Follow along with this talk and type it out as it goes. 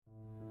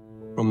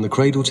From the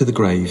cradle to the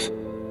grave,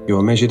 you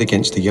are measured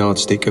against the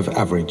yardstick of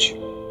average,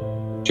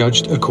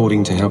 judged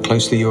according to how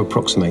closely you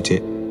approximate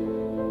it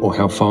or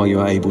how far you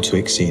are able to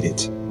exceed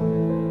it.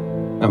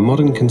 Our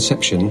modern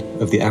conception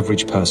of the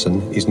average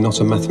person is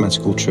not a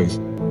mathematical truth,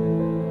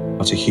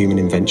 but a human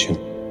invention,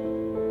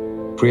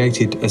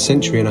 created a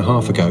century and a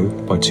half ago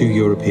by two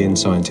European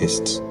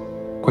scientists,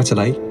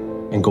 Quetelet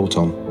and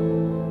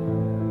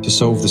Galton, to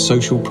solve the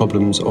social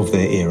problems of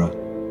their era.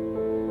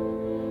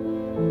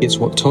 It's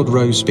what Todd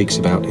Rose speaks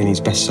about in his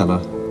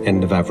bestseller,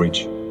 End of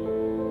Average.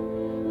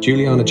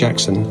 Juliana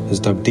Jackson has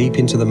dug deep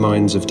into the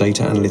minds of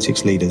data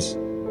analytics leaders,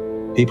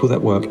 people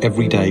that work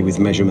every day with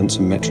measurements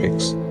and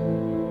metrics,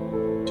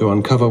 to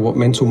uncover what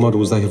mental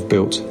models they have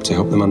built to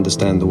help them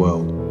understand the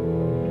world.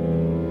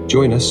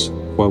 Join us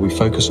while we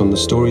focus on the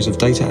stories of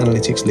data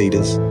analytics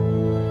leaders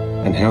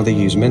and how they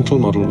use mental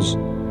models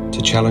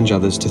to challenge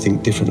others to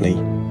think differently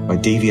by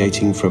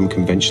deviating from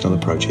conventional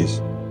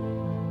approaches.